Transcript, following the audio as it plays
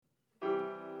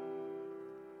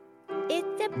It's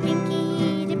the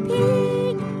Pinky the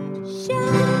Pig Show.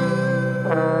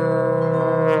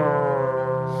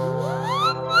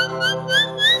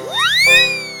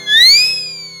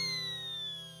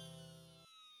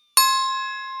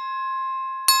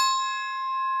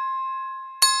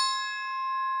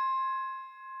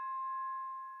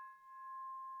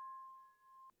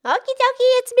 Okie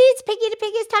dokie, it's me, it's Pinky the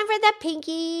Pig. It's time for the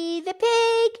Pinky the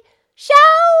Pig Show.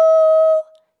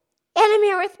 And I'm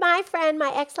here with my friend,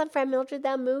 my excellent friend, Mildred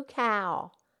the Moo Cow.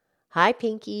 Hi,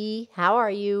 Pinky. How are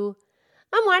you?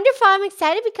 I'm wonderful. I'm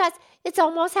excited because it's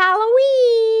almost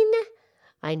Halloween.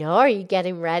 I know. Are you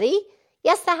getting ready?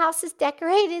 Yes, the house is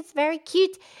decorated. It's very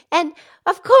cute. And,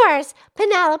 of course,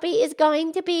 Penelope is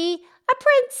going to be a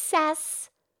princess.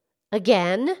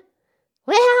 Again?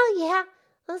 Well, yeah,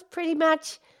 that's pretty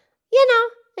much,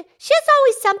 she has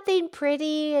always something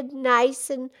pretty and nice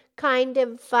and kind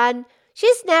of fun. She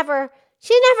never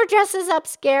dresses up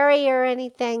scary or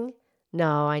anything.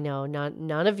 No, I know,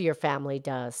 none of your family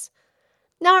does.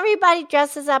 No, everybody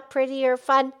dresses up pretty or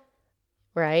fun.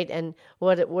 Right, and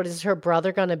what is her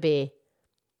brother going to be?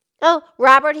 Oh,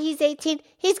 Robert, he's 18.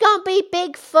 He's going to be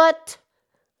Bigfoot.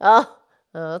 Oh,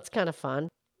 that's kind of fun.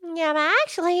 Yeah, but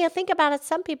actually, you think about it,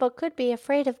 some people could be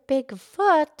afraid of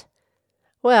Bigfoot.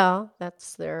 Well,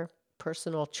 that's their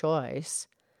personal choice.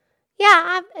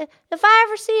 Yeah, if I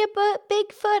ever see a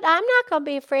Bigfoot, I'm not going to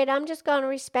be afraid. I'm just going to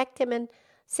respect him and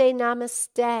say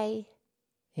namaste.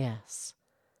 Yes.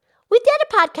 We did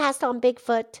a podcast on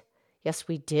Bigfoot. Yes,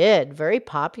 we did. Very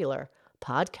popular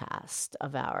podcast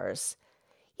of ours.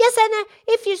 Yes, and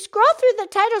if you scroll through the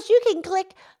titles, you can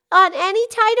click on any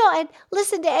title and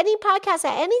listen to any podcast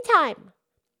at any time.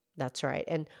 That's right.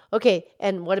 And okay,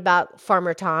 and what about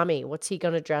Farmer Tommy? What's he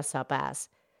going to dress up as?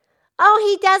 Oh,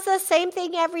 he does the same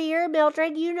thing every year,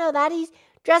 Mildred. You know that. He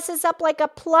dresses up like a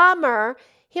plumber.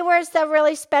 He wears the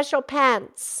really special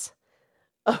pants.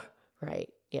 Oh, right.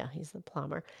 Yeah, he's the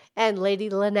plumber. And Lady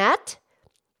Lynette?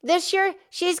 This year,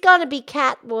 she's going to be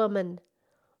Catwoman.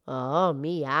 Oh,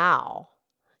 meow.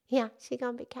 Yeah, she's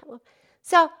going to be Catwoman.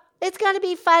 So, it's going to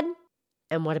be fun.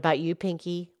 And what about you,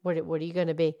 Pinky? What are you going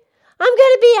to be? I'm going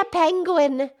to be a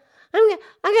penguin. I'm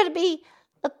going to be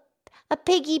a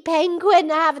piggy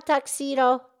penguin. I have a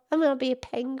tuxedo. I'm going to be a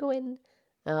penguin.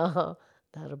 Oh,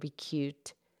 that'll be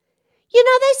cute. You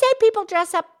know, they say people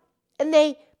dress up and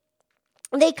they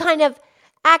kind of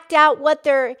act out what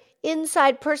their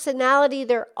inside personality,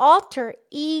 their alter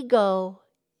ego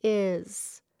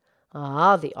is.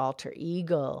 Ah, the alter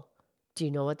ego. Do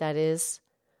you know what that is?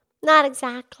 Not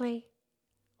exactly.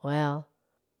 Well,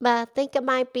 but I think it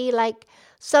might be like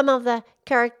some of the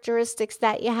characteristics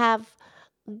that you have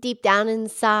deep down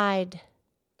inside.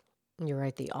 You're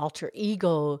right. The alter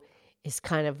ego is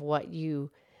kind of what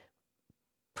you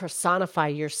personify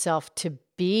yourself to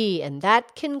be, and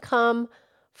that can come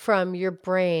from your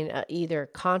brain, either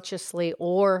consciously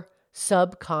or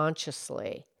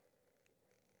subconsciously.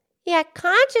 Yeah,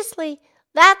 consciously,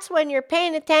 that's when you're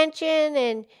paying attention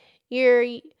and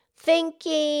you're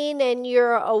thinking and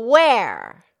you're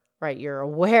aware. Right, you're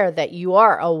aware that you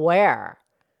are aware.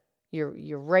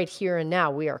 You're right here and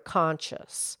now. We are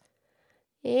conscious.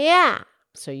 Yeah,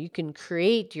 so you can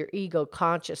create your ego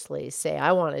consciously. Say,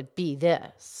 I want to be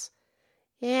this.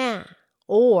 Yeah,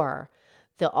 or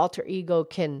the alter ego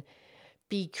can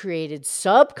be created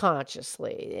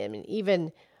subconsciously. I mean,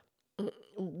 even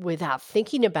without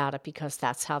thinking about it, because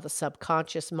that's how the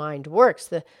subconscious mind works.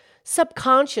 The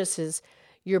subconscious is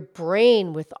your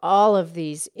brain with all of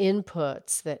these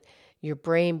inputs, that your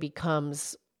brain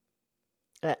becomes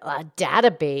a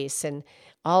database, and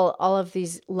all of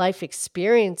these life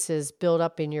experiences build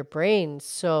up in your brain.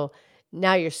 So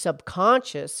now your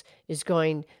subconscious is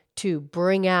going to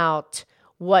bring out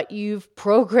what you've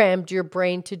programmed your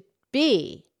brain to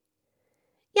be.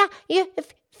 Yeah,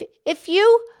 if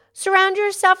you surround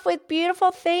yourself with beautiful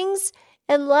things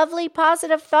and lovely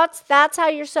positive thoughts, that's how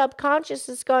your subconscious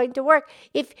is going to work.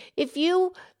 If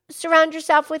you surround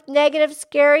yourself with negative,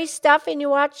 scary stuff and you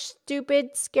watch stupid,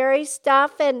 scary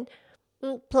stuff and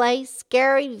play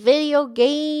scary video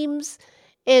games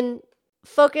and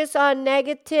focus on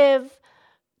negative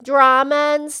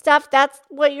drama and stuff, that's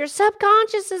what your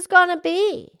subconscious is going to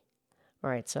be. All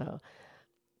right, so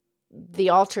the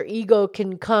alter ego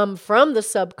can come from the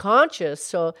subconscious,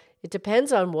 so it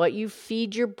depends on what you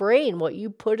feed your brain, what you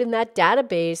put in that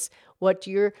database, what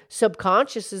your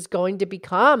subconscious is going to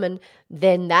become, and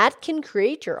then that can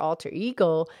create your alter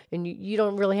ego, and you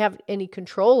don't really have any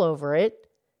control over it.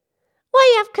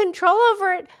 Well, you have control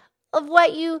over it of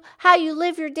how you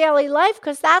live your daily life,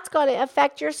 because that's going to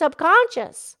affect your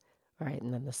subconscious, All right,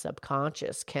 and then the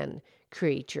subconscious can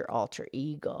create your alter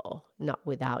ego, not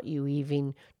without you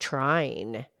even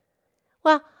trying.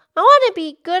 Well, I want to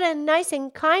be good and nice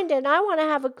and kind, and I want to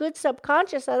have a good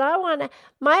subconscious, and I want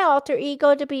my alter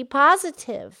ego to be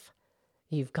positive.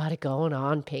 You've got it going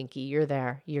on, Pinky. You're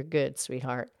there. You're good,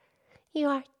 sweetheart. You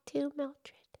are too,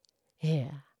 Mildred.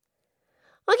 Yeah.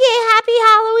 Okay, happy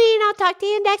Halloween. I'll talk to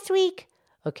you next week.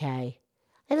 Okay.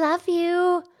 I love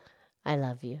you. I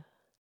love you.